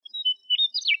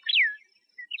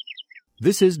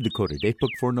This is Dakota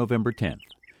Datebook for November 10th,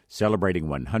 celebrating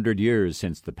 100 years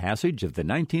since the passage of the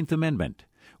 19th Amendment,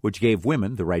 which gave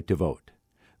women the right to vote.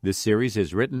 This series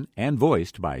is written and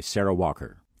voiced by Sarah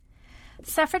Walker.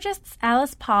 Suffragists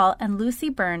Alice Paul and Lucy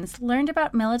Burns learned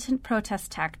about militant protest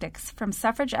tactics from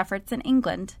suffrage efforts in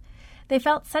England. They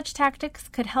felt such tactics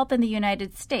could help in the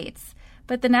United States,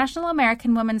 but the National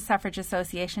American Women's Suffrage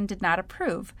Association did not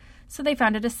approve, so they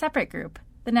founded a separate group,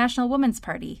 the National Woman's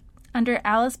Party, under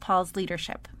Alice Paul's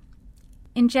leadership.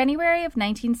 In January of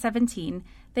 1917,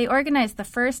 they organized the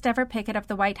first-ever picket of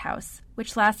the White House,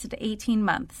 which lasted 18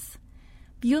 months.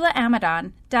 Beulah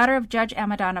Amidon, daughter of Judge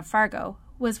Amidon of Fargo,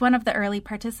 was one of the early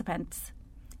participants.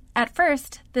 At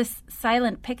first, this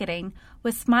silent picketing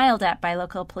was smiled at by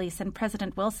local police and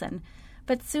President Wilson,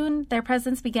 but soon their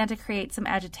presence began to create some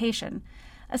agitation,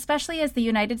 especially as the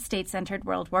United States entered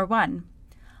World War I.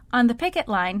 On the picket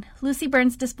line, Lucy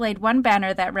Burns displayed one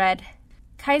banner that read,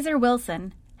 "Kaiser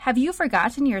Wilson, have you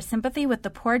forgotten your sympathy with the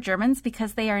poor Germans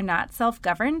because they are not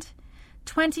self-governed?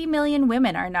 20 million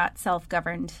women are not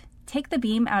self-governed. Take the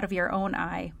beam out of your own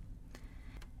eye."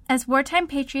 As wartime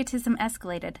patriotism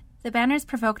escalated, the banners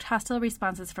provoked hostile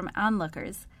responses from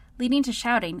onlookers, leading to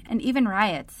shouting and even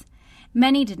riots.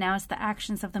 Many denounced the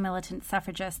actions of the militant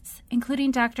suffragists,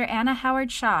 including Dr. Anna Howard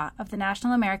Shaw of the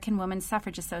National American Women's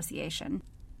Suffrage Association.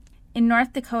 In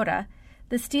North Dakota,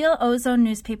 the Steel Ozone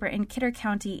newspaper in Kidder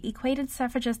County equated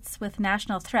suffragists with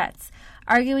national threats,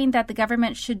 arguing that the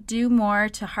government should do more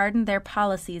to harden their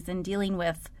policies in dealing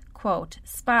with, quote,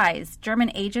 spies,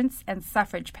 German agents, and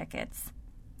suffrage pickets.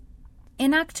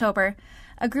 In October,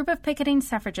 a group of picketing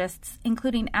suffragists,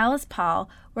 including Alice Paul,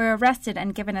 were arrested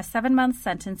and given a 7-month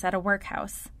sentence at a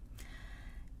workhouse.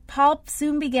 Paul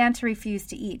soon began to refuse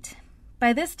to eat.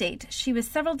 By this date, she was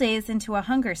several days into a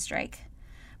hunger strike.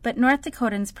 But North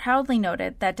Dakotans proudly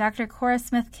noted that Dr. Cora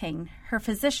Smith King, her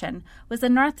physician, was a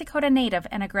North Dakota native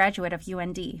and a graduate of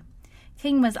UND.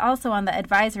 King was also on the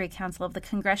advisory council of the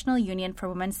Congressional Union for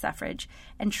Women's Suffrage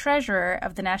and treasurer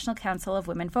of the National Council of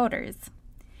Women Voters.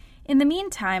 In the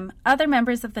meantime, other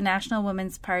members of the National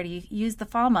Women's Party used the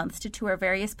fall months to tour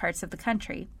various parts of the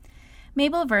country.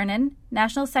 Mabel Vernon,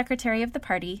 national secretary of the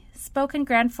party, spoke in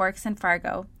Grand Forks and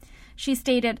Fargo. She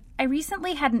stated, "I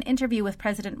recently had an interview with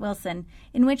President Wilson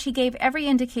in which he gave every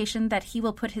indication that he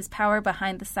will put his power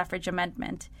behind the suffrage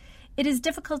amendment. It is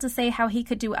difficult to say how he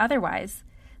could do otherwise.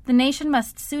 The nation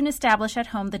must soon establish at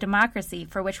home the democracy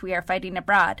for which we are fighting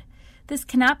abroad. This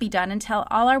cannot be done until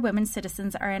all our women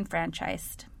citizens are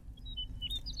enfranchised."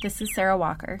 This is Sarah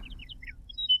Walker.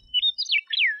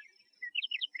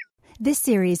 This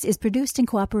series is produced in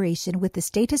cooperation with the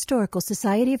State Historical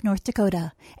Society of North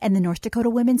Dakota and the North Dakota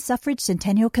Women's Suffrage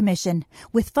Centennial Commission,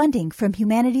 with funding from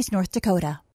Humanities North Dakota.